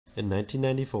In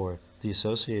 1994, the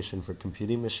Association for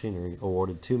Computing Machinery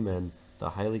awarded two men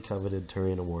the highly coveted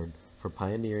Turing Award for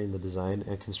pioneering the design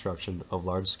and construction of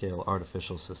large-scale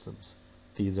artificial systems.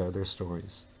 These are their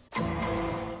stories.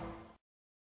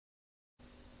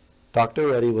 Dr.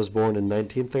 Reddy was born in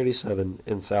 1937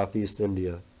 in southeast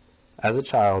India. As a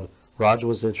child, Raj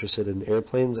was interested in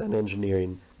airplanes and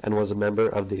engineering and was a member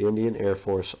of the Indian Air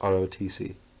Force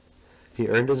ROTC. He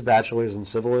earned his bachelor's in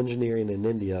civil engineering in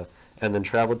India and then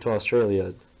traveled to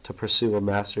Australia to pursue a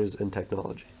master's in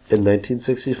technology. In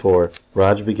 1964,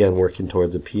 Raj began working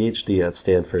towards a PhD at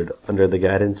Stanford under the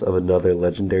guidance of another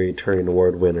legendary Turing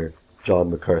Award winner, John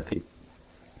McCarthy.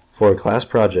 For a class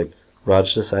project,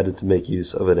 Raj decided to make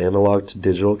use of an analog to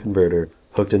digital converter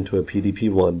hooked into a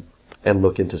PDP-1 and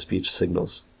look into speech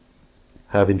signals.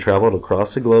 Having traveled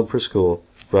across the globe for school,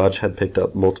 Raj had picked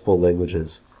up multiple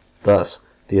languages. Thus,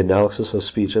 the analysis of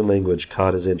speech and language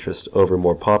caught his interest over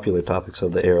more popular topics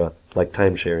of the era, like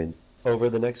time-sharing. Over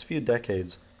the next few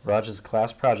decades, Raj's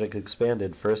class project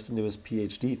expanded first into his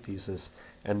PhD thesis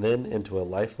and then into a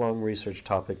lifelong research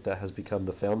topic that has become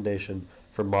the foundation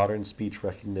for modern speech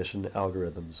recognition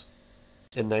algorithms.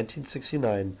 In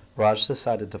 1969, Raj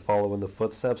decided to follow in the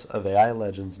footsteps of AI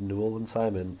legends Newell and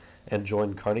Simon and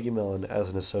joined Carnegie Mellon as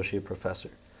an associate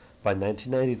professor. By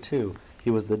 1992, he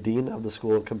was the dean of the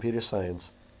School of Computer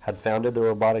Science, had founded the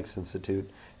Robotics Institute,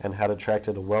 and had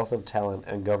attracted a wealth of talent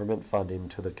and government funding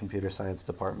to the computer science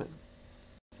department.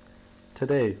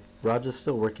 Today, Raj is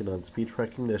still working on speech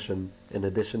recognition in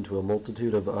addition to a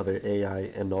multitude of other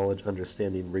AI and knowledge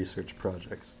understanding research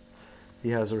projects. He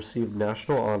has received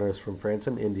national honors from France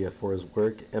and India for his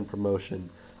work and promotion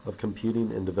of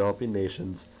computing in developing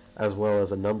nations, as well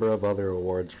as a number of other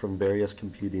awards from various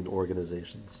computing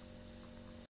organizations.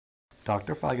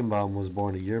 Dr. Feigenbaum was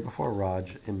born a year before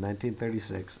Raj in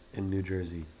 1936 in New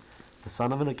Jersey. The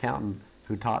son of an accountant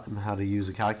who taught him how to use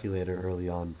a calculator early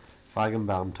on,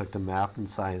 Feigenbaum took to math and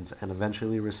science and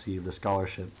eventually received a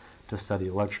scholarship to study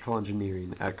electrical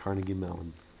engineering at Carnegie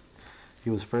Mellon.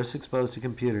 He was first exposed to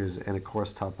computers in a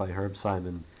course taught by Herb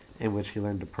Simon, in which he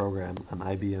learned to program an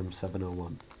IBM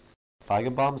 701.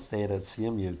 Feigenbaum stayed at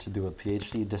CMU to do a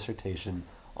PhD dissertation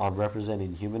on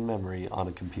representing human memory on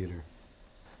a computer.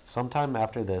 Sometime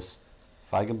after this,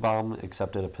 Feigenbaum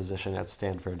accepted a position at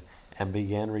Stanford and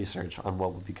began research on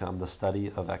what would become the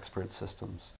study of expert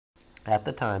systems. At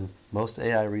the time, most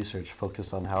AI research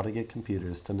focused on how to get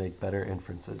computers to make better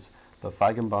inferences, but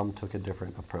Feigenbaum took a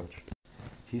different approach.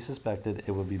 He suspected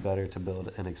it would be better to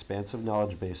build an expansive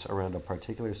knowledge base around a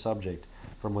particular subject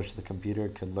from which the computer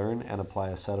could learn and apply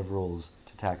a set of rules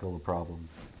to tackle a problem.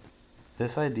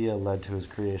 This idea led to his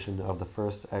creation of the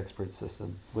first expert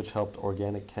system, which helped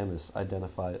organic chemists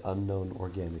identify unknown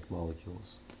organic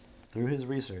molecules. Through his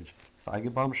research,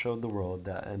 Feigenbaum showed the world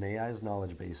that an AI's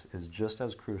knowledge base is just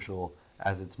as crucial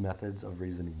as its methods of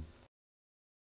reasoning.